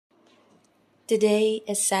Today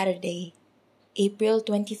is Saturday, April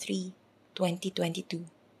 23, 2022.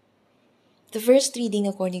 The first reading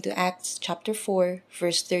according to Acts chapter 4,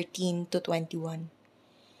 verse 13 to 21.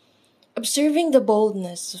 Observing the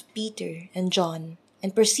boldness of Peter and John,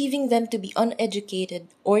 and perceiving them to be uneducated,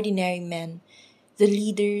 ordinary men, the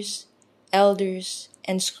leaders, elders,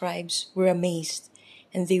 and scribes were amazed,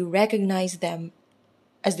 and they recognized them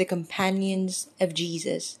as the companions of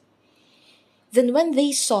Jesus. Then when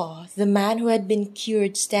they saw the man who had been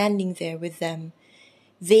cured standing there with them,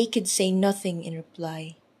 they could say nothing in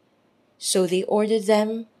reply. So they ordered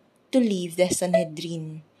them to leave the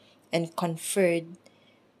Sanhedrin and conferred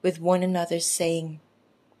with one another, saying,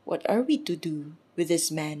 "What are we to do with this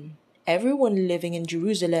man? Everyone living in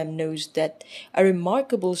Jerusalem knows that a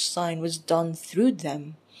remarkable sign was done through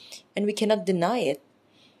them, and we cannot deny it.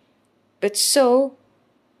 But so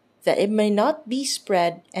that it may not be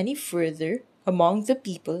spread any further among the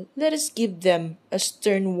people, let us give them a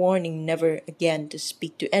stern warning never again to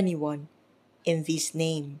speak to anyone in this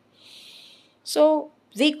name." So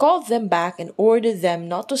they called them back and ordered them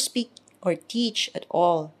not to speak or teach at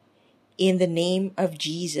all in the name of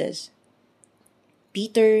Jesus.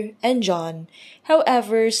 Peter and John,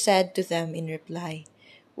 however, said to them in reply,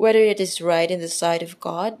 "Whether it is right in the sight of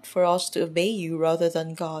God for us to obey you rather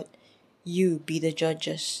than God, you be the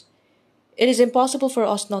judges. It is impossible for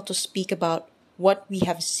us not to speak about what we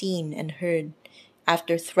have seen and heard."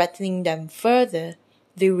 After threatening them further,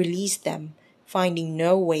 they released them, finding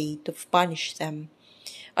no way to punish them,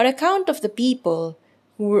 on account of the people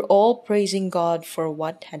who were all praising God for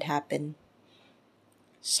what had happened.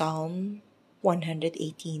 Psalm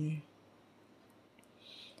 118.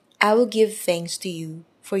 I will give thanks to you,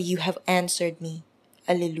 for you have answered me.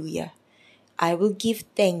 Alleluia. I will give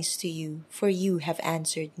thanks to you, for you have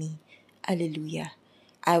answered me. Alleluia.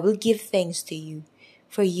 I will give thanks to you,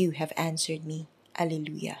 for you have answered me.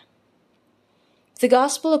 Alleluia. The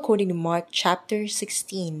Gospel according to Mark chapter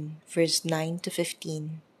 16, verse 9 to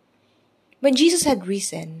 15. When Jesus had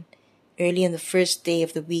risen, early on the first day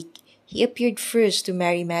of the week, he appeared first to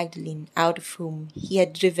Mary Magdalene, out of whom he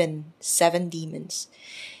had driven 7 demons.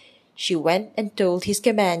 She went and told his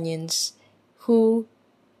companions, who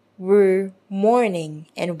were mourning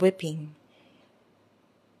and weeping.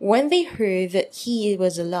 When they heard that he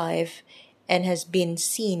was alive and has been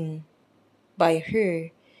seen by her,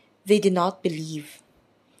 they did not believe.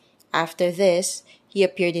 After this, he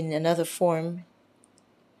appeared in another form,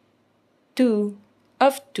 two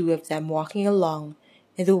of them walking along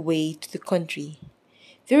in the way to the country.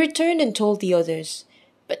 They returned and told the others,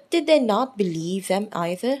 but did they not believe them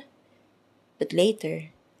either? But later,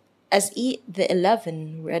 as the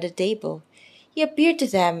 11 were at the table, he appeared to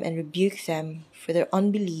them and rebuked them for their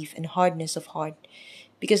unbelief and hardness of heart,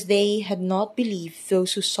 because they had not believed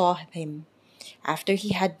those who saw him. After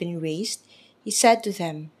he had been raised, he said to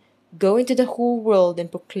them, "Go into the whole world and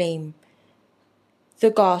proclaim the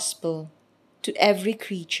gospel to every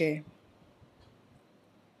creature."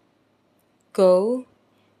 Go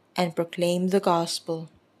and proclaim the gospel.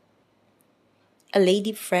 A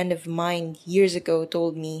lady friend of mine years ago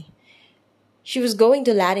told me she was going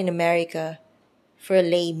to Latin America for a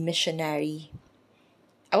lay missionary.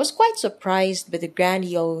 I was quite surprised by the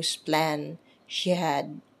grandiose plan she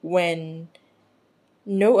had, when,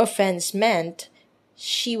 no offense meant,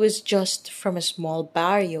 she was just from a small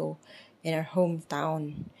barrio in our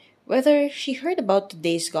hometown. Whether she heard about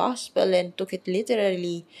today's gospel and took it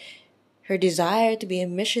literally, her desire to be a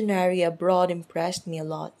missionary abroad impressed me a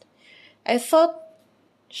lot. I thought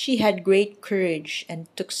she had great courage and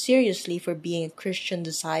took seriously for being a Christian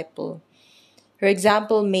disciple. Her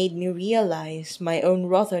example made me realize my own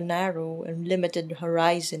rather narrow and limited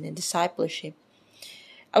horizon in discipleship.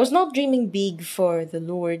 I was not dreaming big for the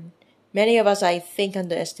Lord. Many of us, I think,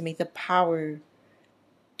 underestimate the power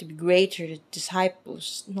to be greater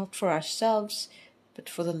disciples, not for ourselves, but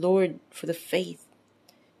for the Lord, for the faith.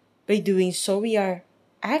 By doing so, we are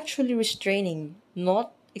actually restraining,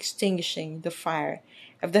 not extinguishing, the fire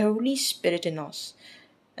of the Holy Spirit in us,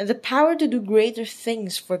 and the power to do greater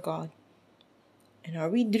things for God. And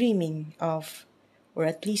are we dreaming of, or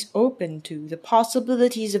at least open to, the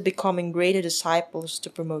possibilities of becoming greater disciples to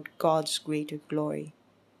promote God's greater glory?